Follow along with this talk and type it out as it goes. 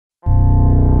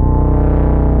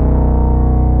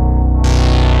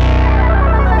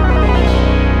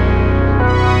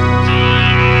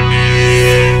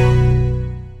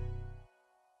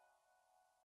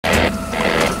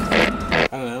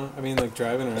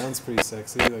around's pretty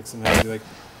sexy. Like sometimes you like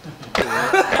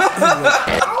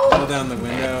pull down the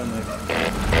window and like.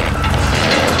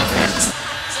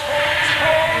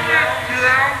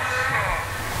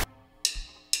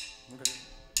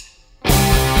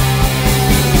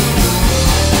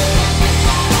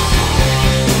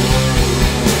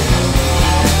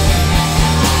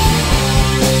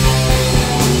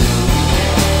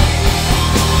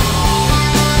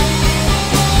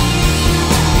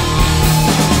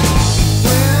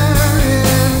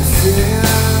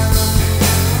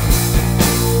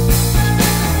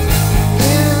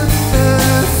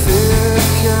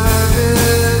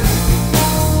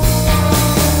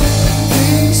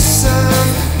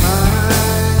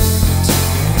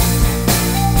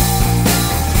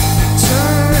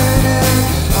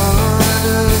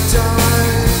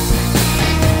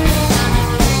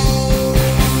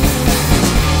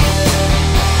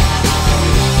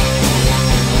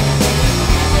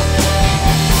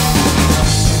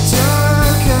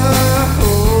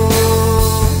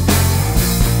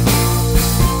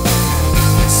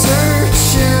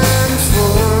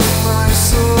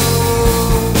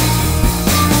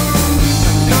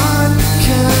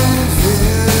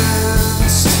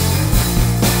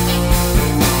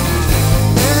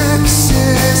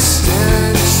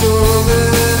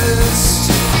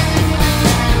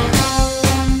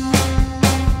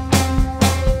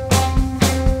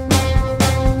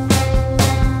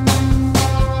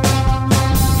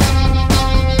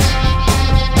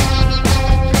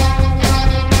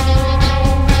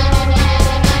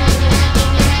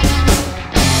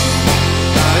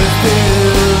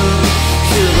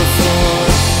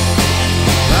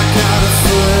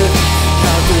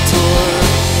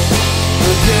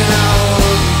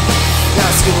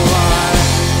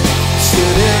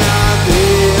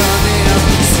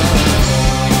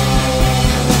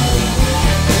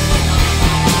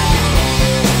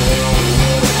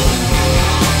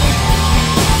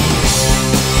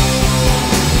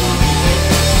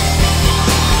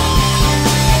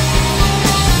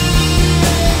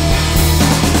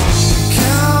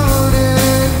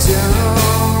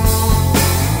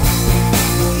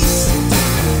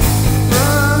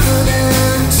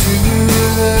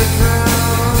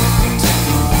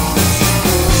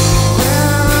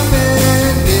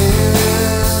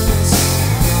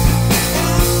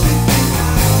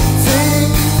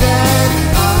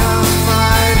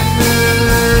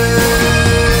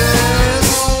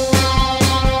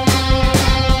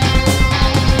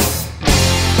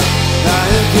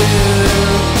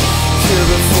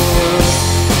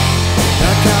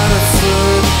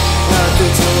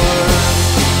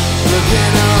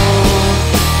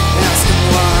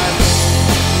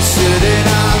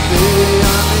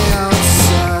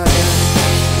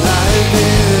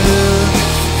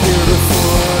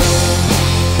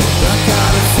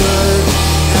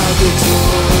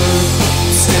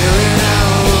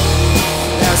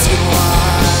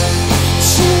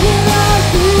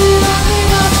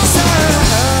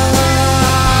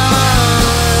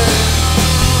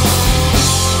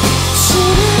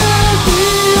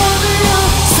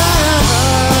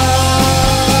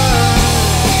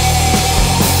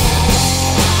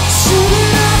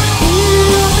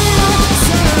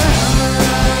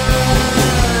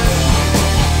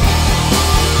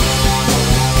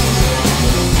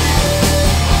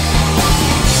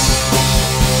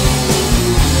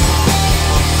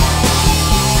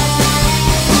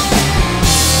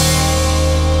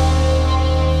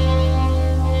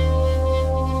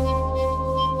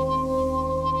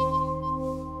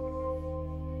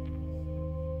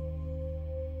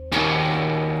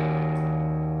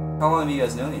 How long have you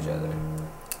guys known each other?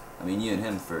 I mean, you and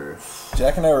him for...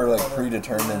 Jack and I were like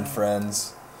predetermined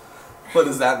friends. What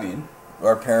does that mean?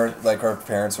 Our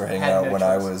parents were hanging out when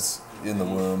I was in the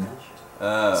womb.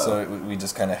 So we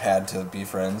just kind of had to be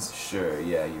friends. Sure,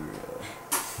 yeah, you were...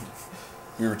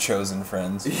 We were chosen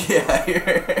friends. Yeah,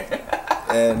 you're...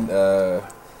 And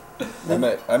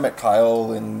I met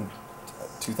Kyle in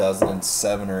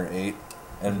 2007 or 8,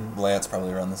 and Lance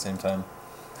probably around the same time.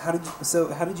 How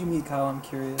did you meet Kyle? I'm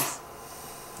curious.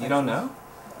 You don't know?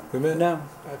 We met. No.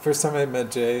 First time I met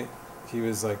Jay, he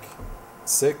was like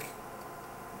sick,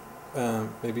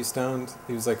 maybe stoned.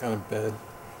 He was like on a bed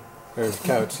or a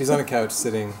couch. He's on a couch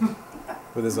sitting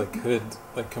with his like hood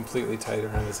like completely tight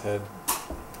around his head.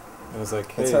 I was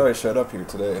like, hey. That's how I showed up here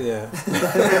today. Yeah.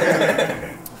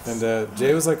 And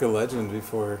Jay was like a legend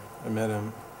before I met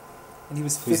him. And he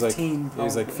was 15. He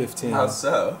was like 15. How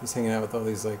so? He was hanging out with all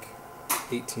these like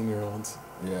 18-year-olds.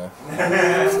 Yeah.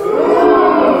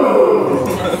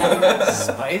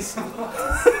 Spice?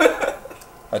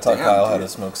 I taught Kyle how to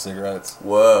smoke cigarettes.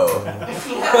 Whoa.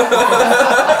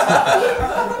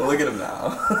 look at him now.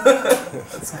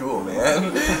 That's cool, man. How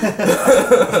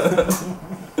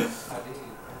do you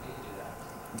do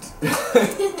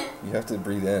that? You have to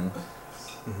breathe in.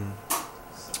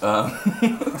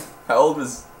 How old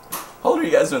were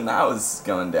you guys when that was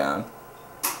going down?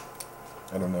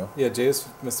 I don't know. Yeah, Jay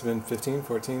must have been 15,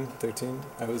 14, 13.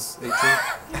 I was 18.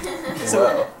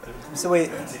 So, So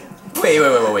wait,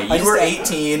 wait. I You were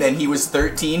just- 18 and he was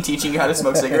 13 teaching you how to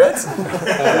smoke cigarettes?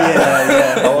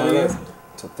 yeah. How old are you?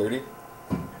 To 30?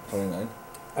 29?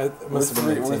 I must have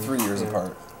been 18. We're 3 years Yeah.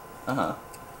 apart. Uh-huh.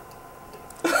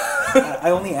 I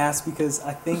only asked because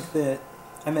I think that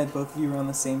I met both of you around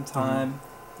the same time.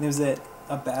 And it was at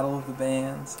a battle of the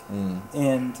bands, Mm.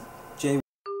 and Jay.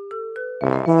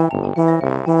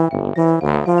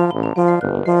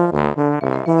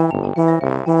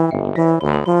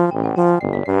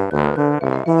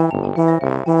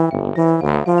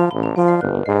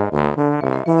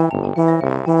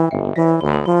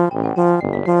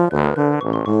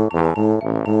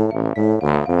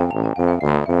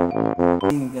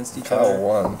 Against each Kyle other.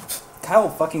 won. Kyle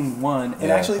fucking won, and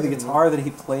Yeah. actually the guitar that he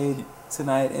played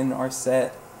tonight in our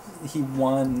set, he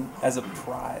won as a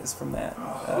prize from that.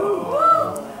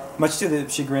 Much to the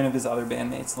chagrin of his other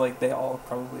bandmates, like they all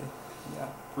probably,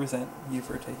 resent you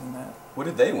for taking that What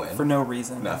did they win? for no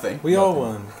reason. Nothing. We all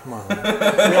won. Come on.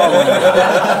 We all won.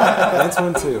 That's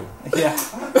one too. Yeah,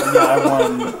 I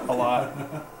won a lot.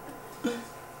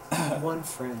 One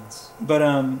friends. But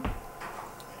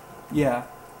yeah,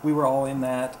 we were all in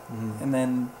that, Mhm. and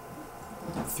then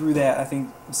through that, I think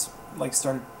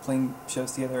started playing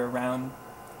shows together around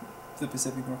the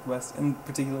Pacific Northwest, and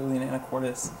particularly in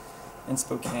Anacortes and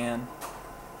Spokane.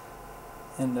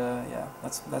 And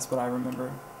that's what I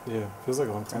remember. Yeah, feels like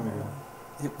a long time ago.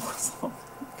 It was long.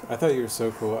 I thought you were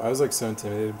so cool. I was like so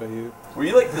intimidated by you. Were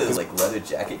you like the leather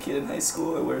jacket kid in high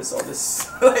school who wears all this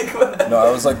like what? No,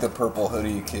 I was like the purple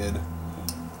hoodie kid.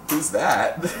 Who's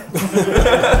that?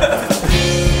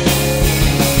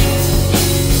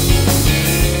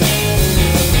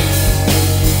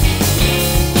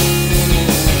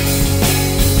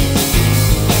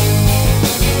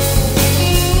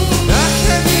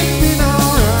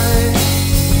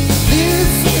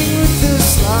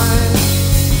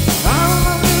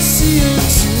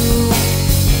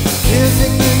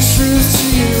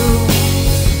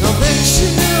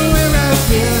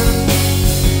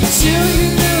 Till you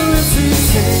know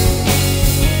everything.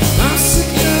 I'm sick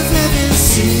of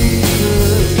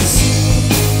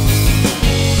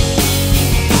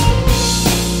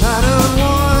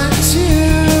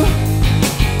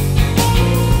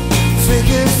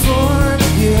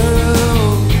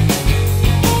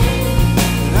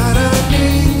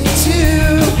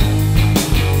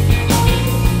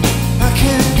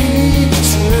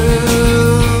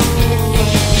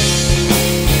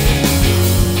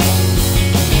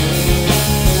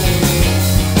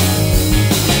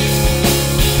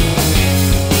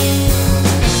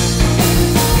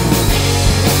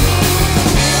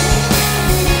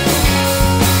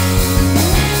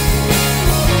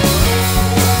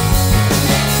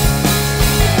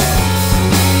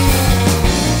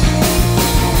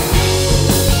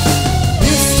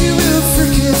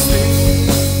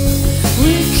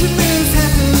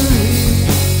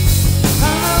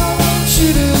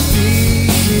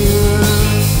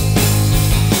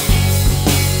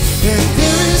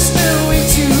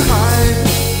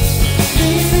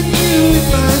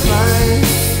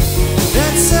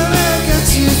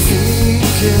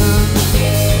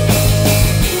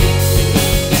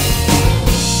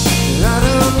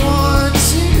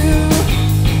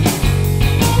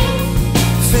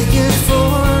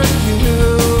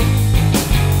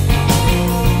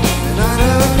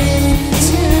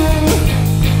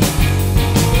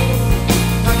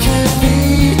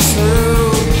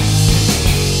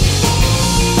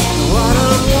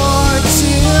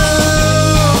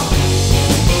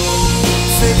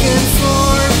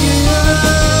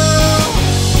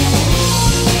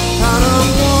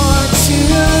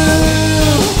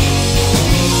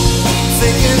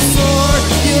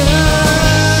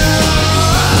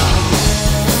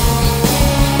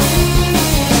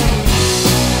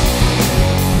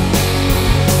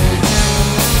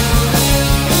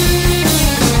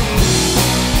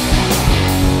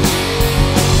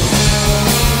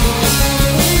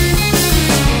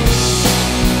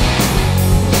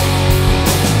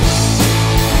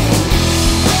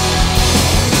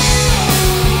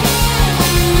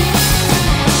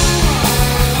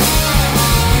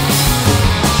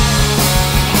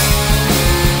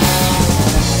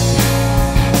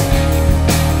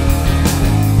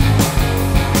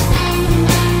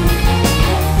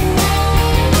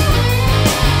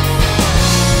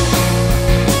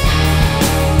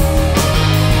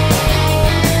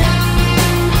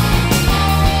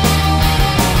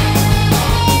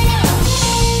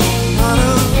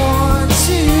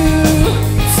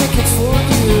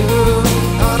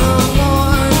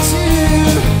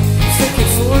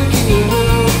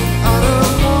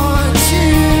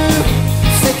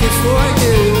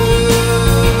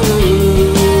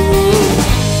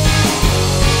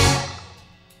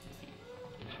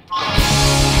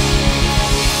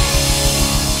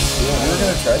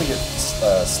tried to get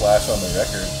Slash on the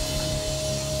record.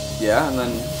 Yeah, and then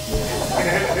It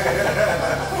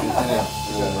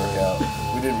didn't work out.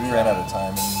 We ran out of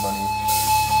time and money.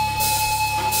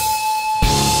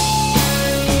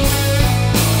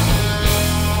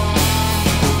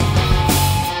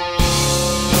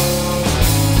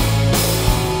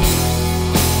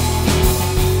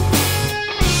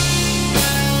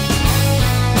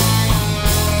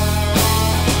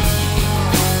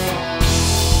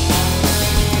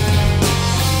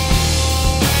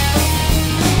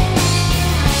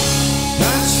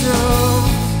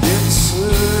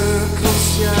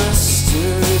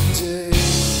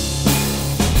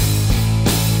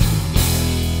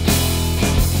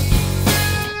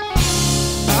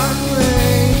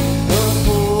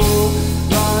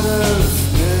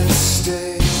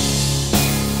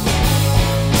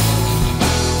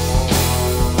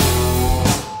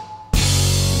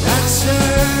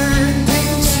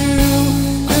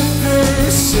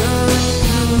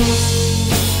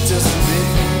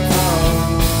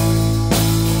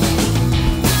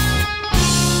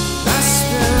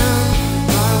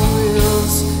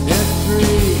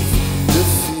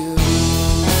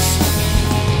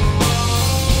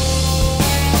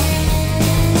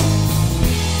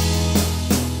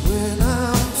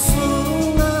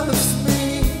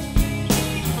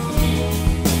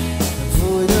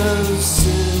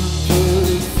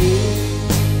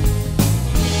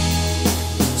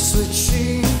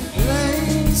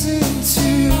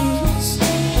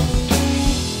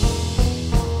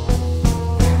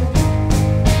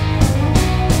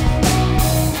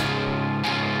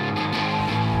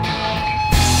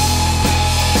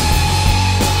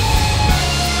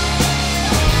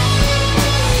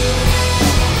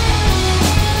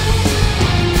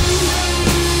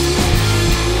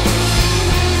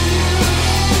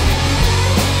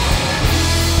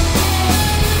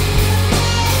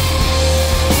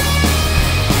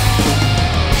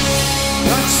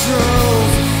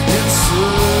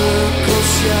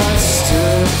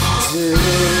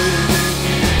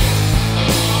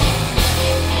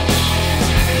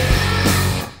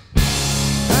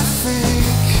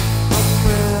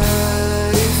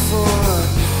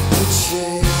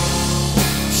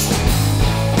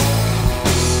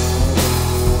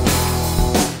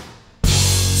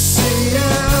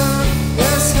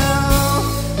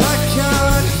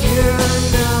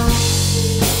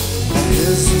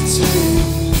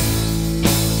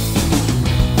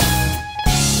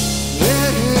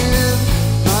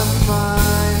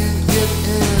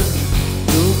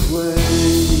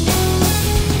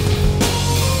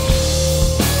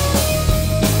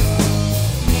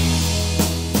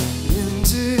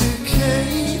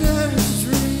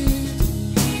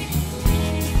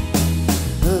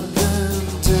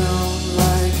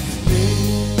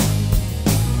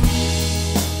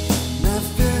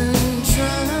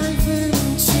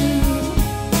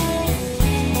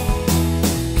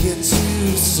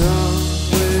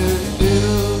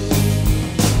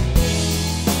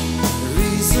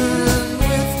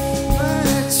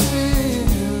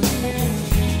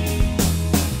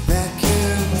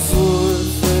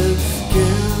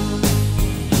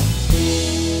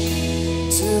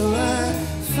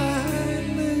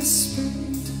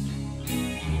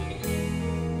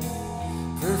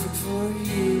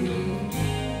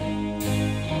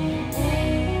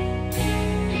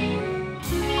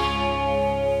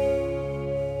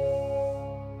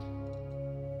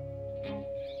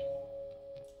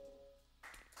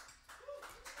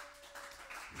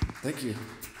 Thank you.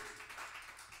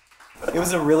 It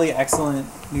was a really excellent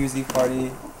New Year's Eve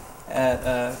party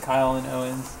at Kyle and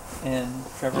Owen's and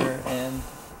Trevor and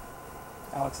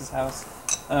Alex's house.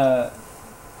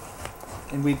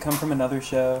 And we'd come from another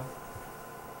show.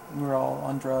 We were all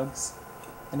on drugs,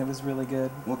 and it was really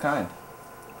good. What kind?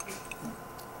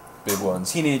 Big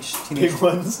ones. Teenage Big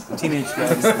ones. teenage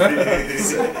drugs.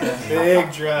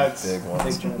 Big drugs. Big ones.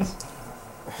 Big drugs.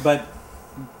 But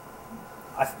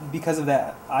because of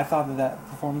that, I thought that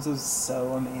performance was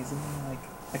so amazing. Like,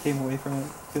 I came away from it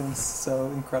feeling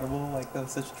so incredible. Like, that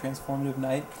was such a transformative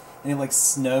night. And it like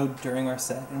snowed during our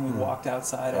set, and we walked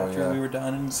outside after we were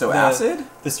done. And so acid?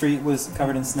 The street was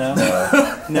covered in snow.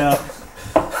 No.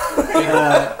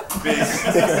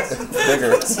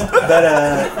 Bigger.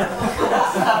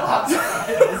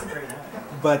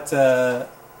 But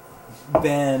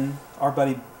Ben, our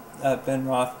buddy Ben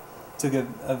Roth, took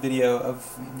a video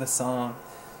of the song,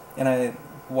 and I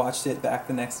watched it back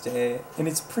the next day, and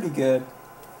it's pretty good,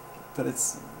 but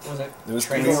it's... Was it? It was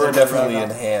Training definitely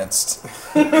enhanced.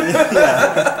 yeah.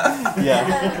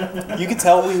 You could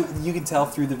tell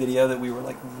through the video that we were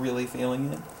like really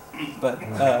feeling it, but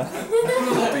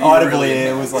audibly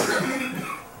it was like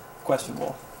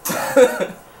questionable.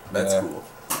 That's Yeah. cool.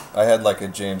 I had like a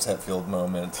James Hetfield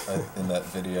moment in that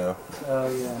video. Oh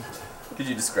yeah. Could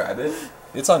you describe it?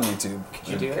 It's on YouTube. Could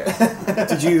you do it?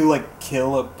 Did you like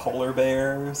kill a polar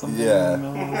bear or something? Yeah. In the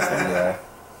middle of this? Yeah,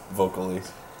 vocally.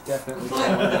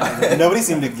 Definitely. Nobody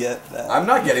seemed to get that. I'm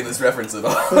not getting this reference at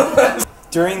all.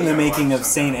 During the making of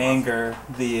Saint Anger,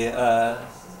 the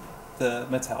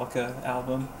Metallica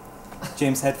album,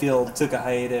 James Hetfield took a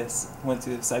hiatus, went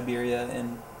to Siberia,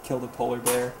 and killed a polar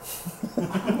bear.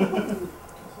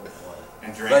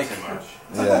 And drank Like- too much,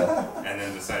 Yeah. and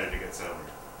then decided to get sober.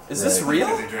 Is this Right. real?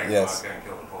 Because he drank Yes. vodka and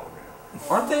killed a polar bear.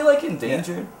 Aren't they like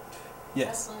endangered?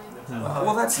 Yes.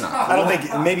 Well, that's not. I don't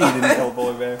think, maybe he didn't kill a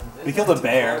polar bear. He killed a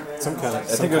bear. Some kind of.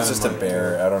 I think it was just a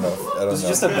bear. I don't know. I don't Was it know.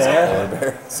 just a if it's bear? polar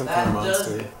bear. Some kind of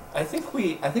monster. I think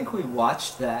we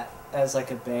watched that as like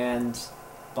a band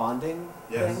bonding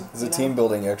Yes. thing. It's a you know? team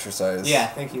building exercise. Yeah,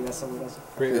 thank you. That's what it was.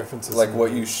 Great references. Like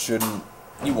what you shouldn't.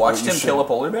 You watched You him should- kill a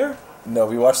polar bear? No,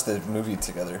 we watched the movie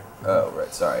together. Oh,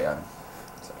 right. Sorry, I'm.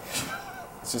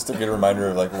 It's just a good reminder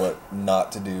of like what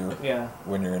not to do Yeah.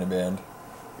 when you're in a band.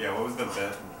 Yeah, what was the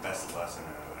best lesson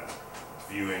out of that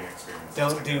viewing experience?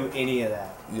 Don't do any of that.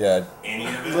 Yeah, any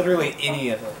of it. Literally any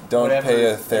of it. don't Whatever. pay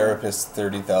a therapist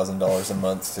 $30,000 a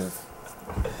month to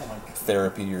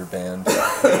therapy your band.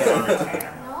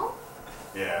 Retainer. No?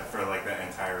 Yeah, for like that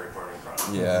entire recording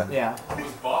process. Yeah. Yeah.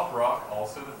 Was Bob Rock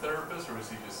also the therapist, or was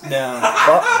he just? No.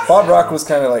 Bob Rock was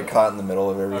kind of like caught in the middle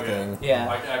of everything. Yeah.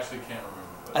 I actually can't remember.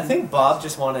 But I think Bob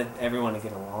just wanted everyone to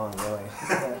get along, really.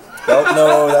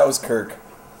 No, that was Kirk.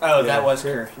 Oh, that was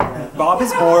Kirk. You're right. Bob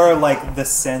is more like the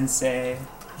sensei.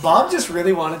 Bob just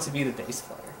really wanted to be the bass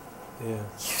player. Yeah.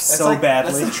 That's So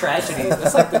badly. That's the tragedy.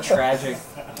 That's like the tragic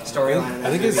storyline. of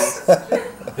I think the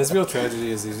movie. his real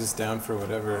tragedy is he's just down for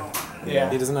whatever.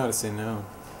 Yeah, He doesn't know how to say no.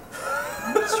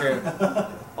 it's true.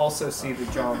 Also, see the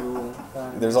Jaw Rule.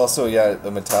 There's also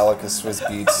the Metallica Swiss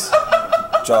Beats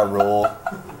Ja Rule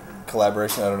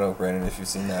collaboration. I don't know, Brandon, if you've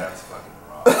seen that. That's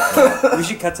fucking raw. We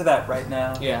should cut to that right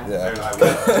now. Yeah. Yeah. I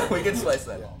will. We can slice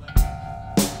that.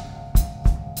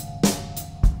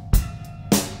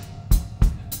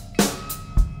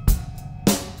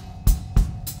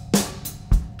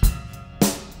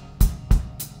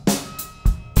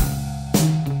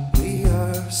 We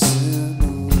are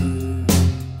similar,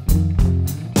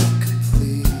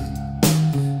 complete.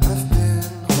 I've been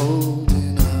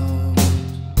holding out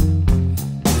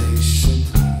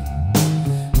patiently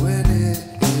when it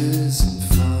isn't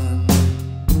fun.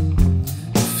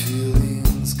 The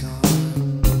feeling's gone.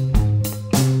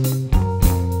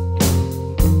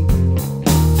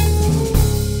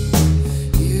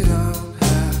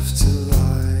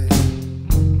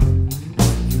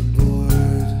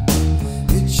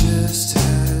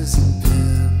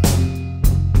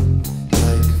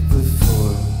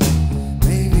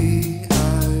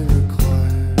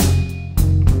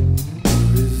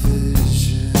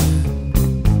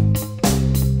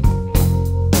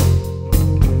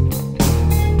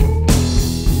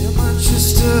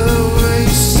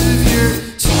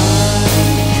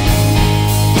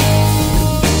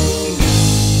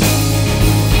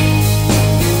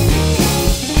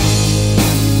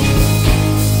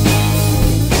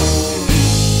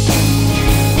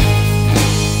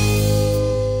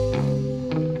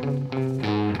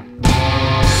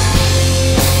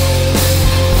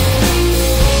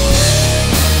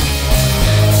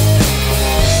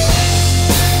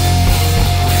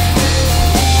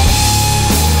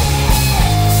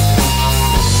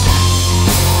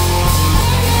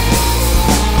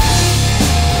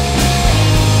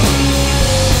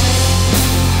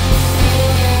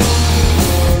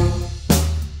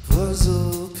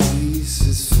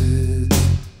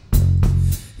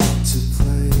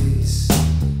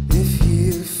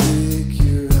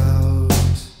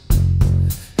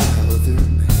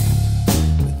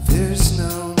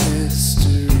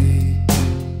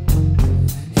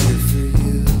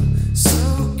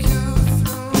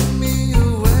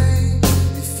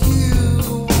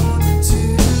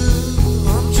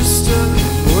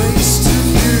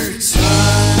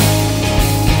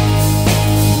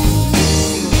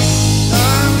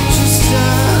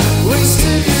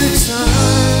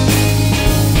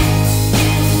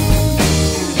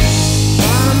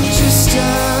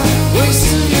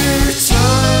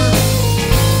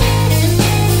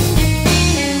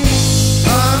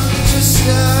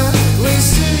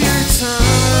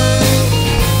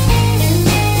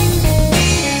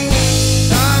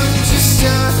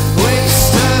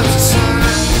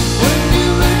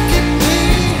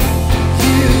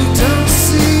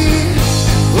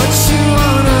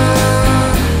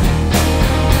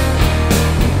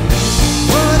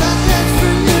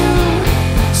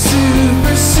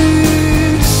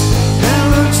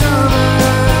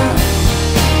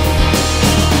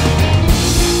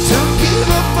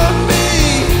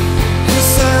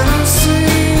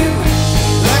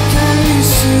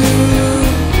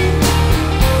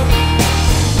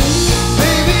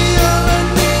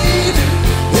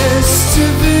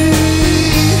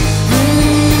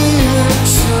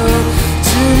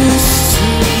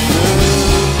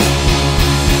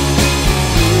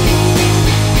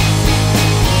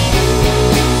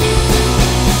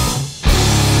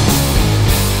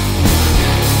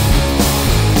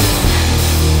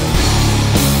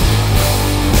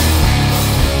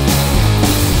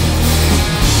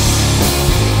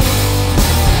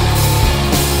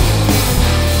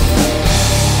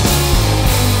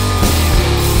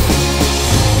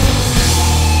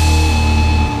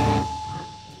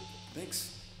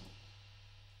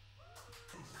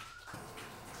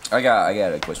 I got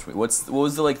a question for you. What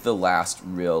was the last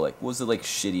real what was the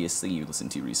shittiest thing you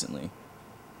listened to recently?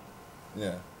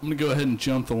 Yeah. I'm gonna go ahead and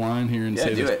jump the line here and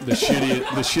say the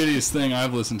shittiest thing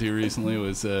I've listened to recently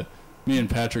was me and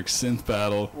Patrick's synth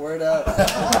battle. Word up.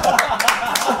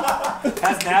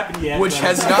 Hasn't happened yet. Which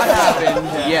has not happened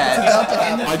yet.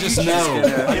 I just know.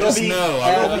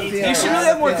 You should really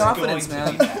have more confidence,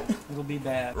 man. It'll be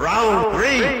bad. Round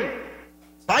 3.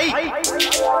 Fight!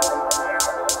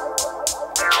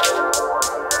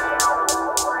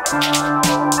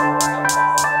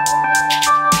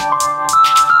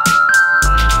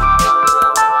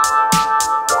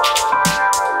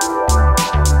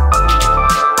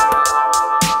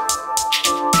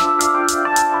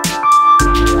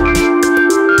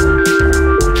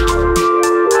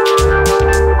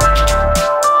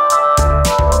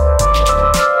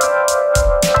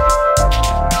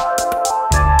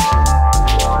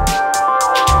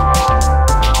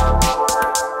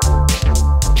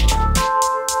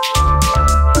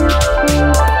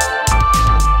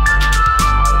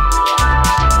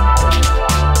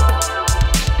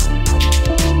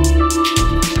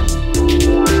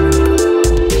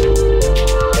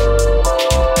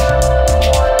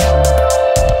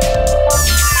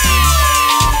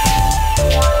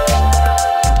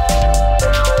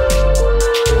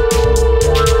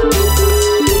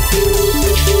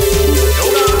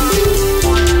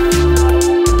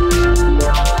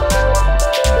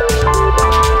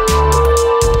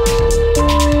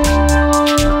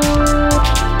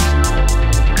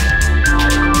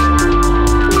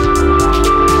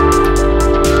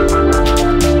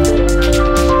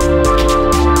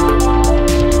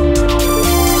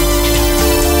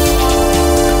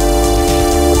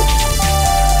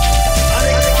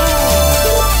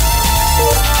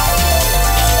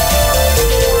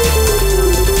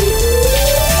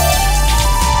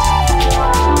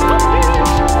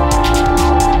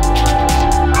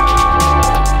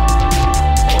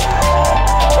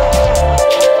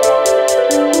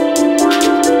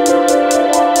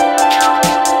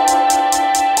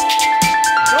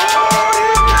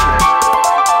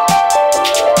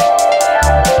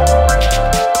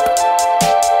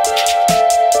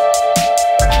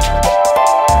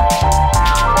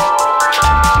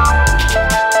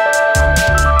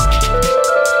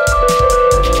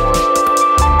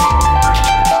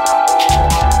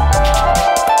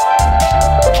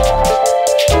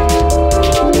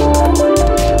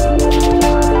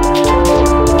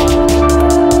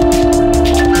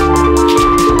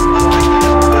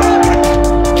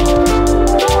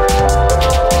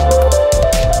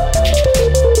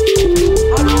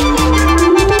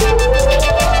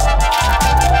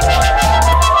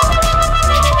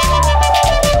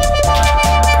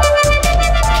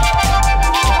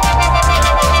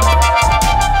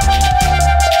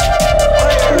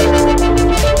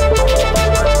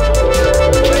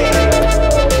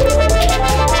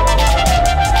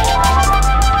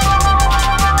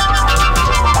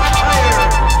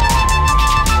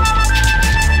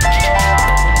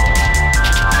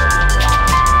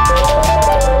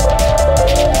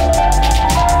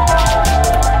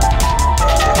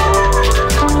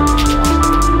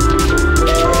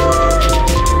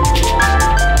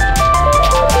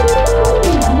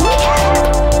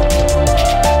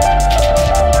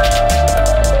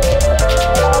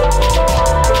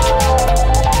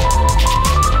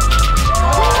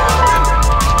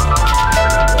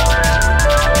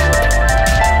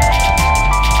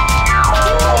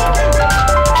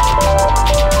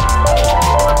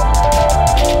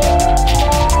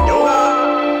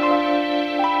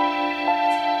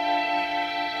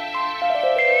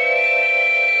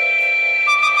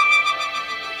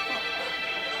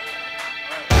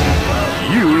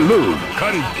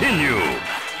 Continue.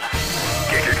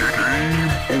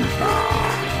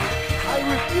 I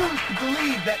refuse to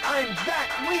believe that I'm that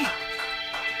weak.